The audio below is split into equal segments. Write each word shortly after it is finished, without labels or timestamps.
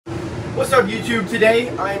What's up, YouTube? Today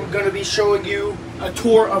I'm going to be showing you a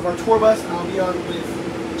tour of our tour bus. I'll be on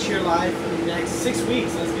with Cheer Live for the next 6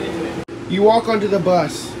 weeks. Let's get into it. You walk onto the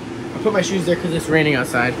bus. I put my shoes there because it's raining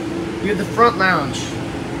outside. You have the front lounge.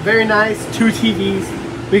 Very nice. 2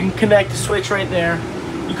 TVs. We can connect the switch right there.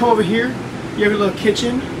 You come over here. You have a little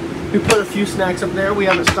kitchen. We put a few snacks up there. We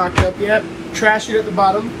haven't stocked up yet. Trash chute at the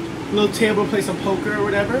bottom. A little table to play some poker or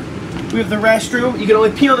whatever. We have the restroom. You can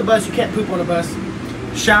only pee on the bus. You can't poop on the bus.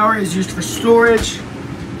 Shower is used for storage.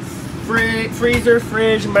 Freezer,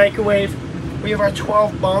 fridge, microwave. We have our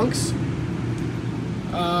 12 bunks.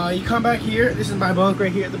 You come back here. This is my bunk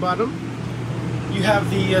right here at the bottom. You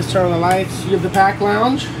have the turn on the lights. You have the pack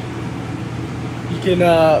lounge. You can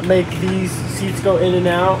make these seats go in and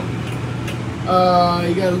out.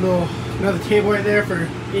 You got another table right there for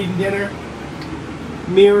eating dinner.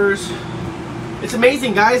 Mirrors. It's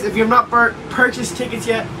amazing, guys. If you have not purchased tickets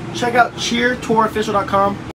yet, check out cheertourofficial.com.